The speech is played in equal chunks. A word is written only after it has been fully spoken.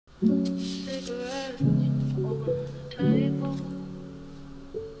Cigarettes over the table,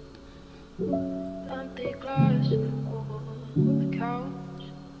 empty glass over the couch,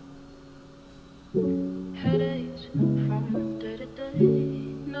 headaches from day to day.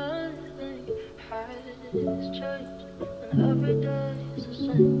 Nothing has changed, and every day is the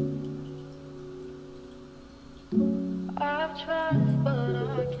same. I've tried, but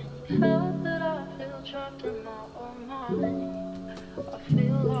I can't help it. I feel trapped in my own mind. I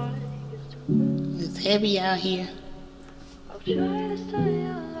feel like it's heavy out here. I'll try to stay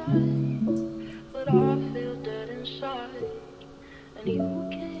alive, but I feel dead inside. And you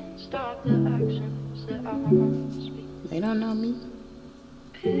can't stop the actions that I speak. They don't know me.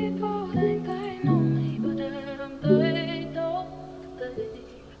 People think they know me, but damn, they don't.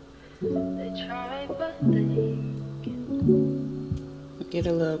 They try, but they can't. Get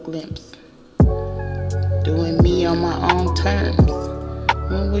a little glimpse. Doing me on my own terms.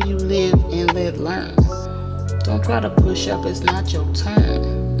 When will you live and let learn? Don't try to push up, it's not your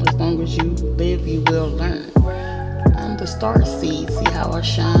turn. As long as you live, you will learn. I'm the star seed, see how I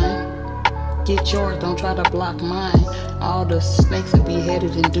shine? Get yours, don't try to block mine. All the snakes will be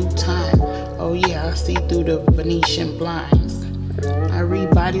headed in due time. Oh yeah, I see through the Venetian blinds. I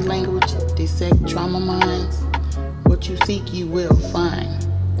read body language, dissect trauma minds. What you seek, you will find.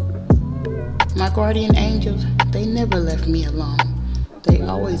 My guardian angels, they never left me alone. They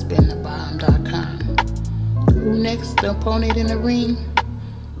always been the bomb.com. Who next, the opponent in the ring?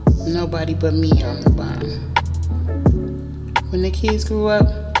 Nobody but me, I'm the bomb. When the kids grew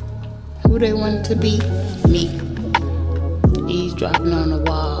up, who they wanted to be? Me. Eavesdropping on the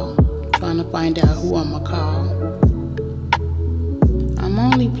wall, trying to find out who I'ma call. I'm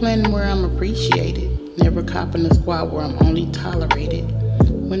only planning where I'm appreciated, never copping a squad where I'm only tolerated.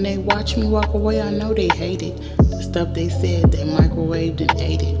 When they watch me walk away, I know they hate it. The stuff they said, they microwaved and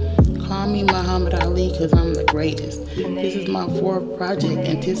ate it. Call me Muhammad Ali, cause I'm the greatest. This is my fourth project,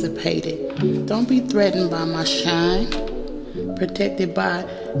 anticipated. Don't be threatened by my shine. Protected by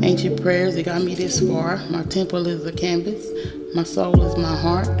ancient prayers that got me this far. My temple is a canvas, my soul is my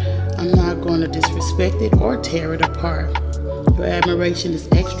heart. I'm not going to disrespect it or tear it apart. Your admiration is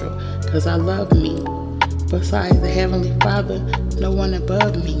extra, cause I love me. Besides the Heavenly Father, no one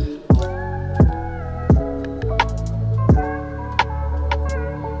above me.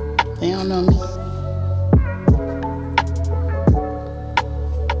 They don't know me.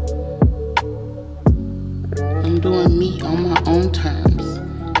 I'm doing me on my own terms.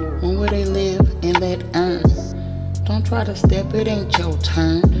 When will they live and let earn? Don't try to step, it ain't your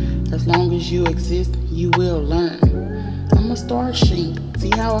turn. As long as you exist, you will learn. I'm a star sheet, see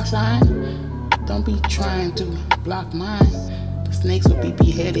how I shine? Don't be trying to block mine. The snakes will be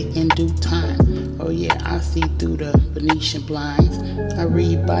beheaded in due time. Oh yeah, I see through the Venetian blinds. I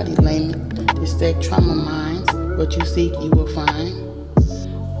read body language, dissect trauma minds. What you seek, you will find.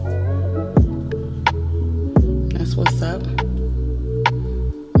 That's what's up.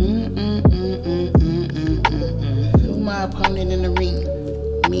 Who my opponent in the ring?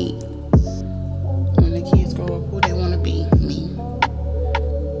 Me. When the kids grow up, who they want to be? Me.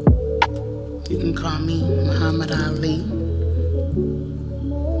 You can call me Muhammad Ali,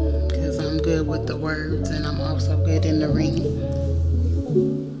 because I'm good with the words and I'm also good in the ring.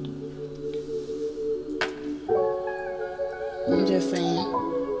 I'm just saying,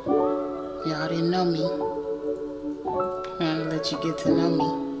 y'all didn't know me. I'm gonna let you get to know me.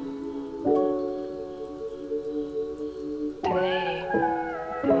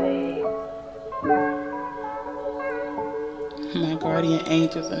 My guardian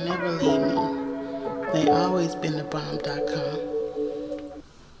angels will never leave me. They always been the bomb.com.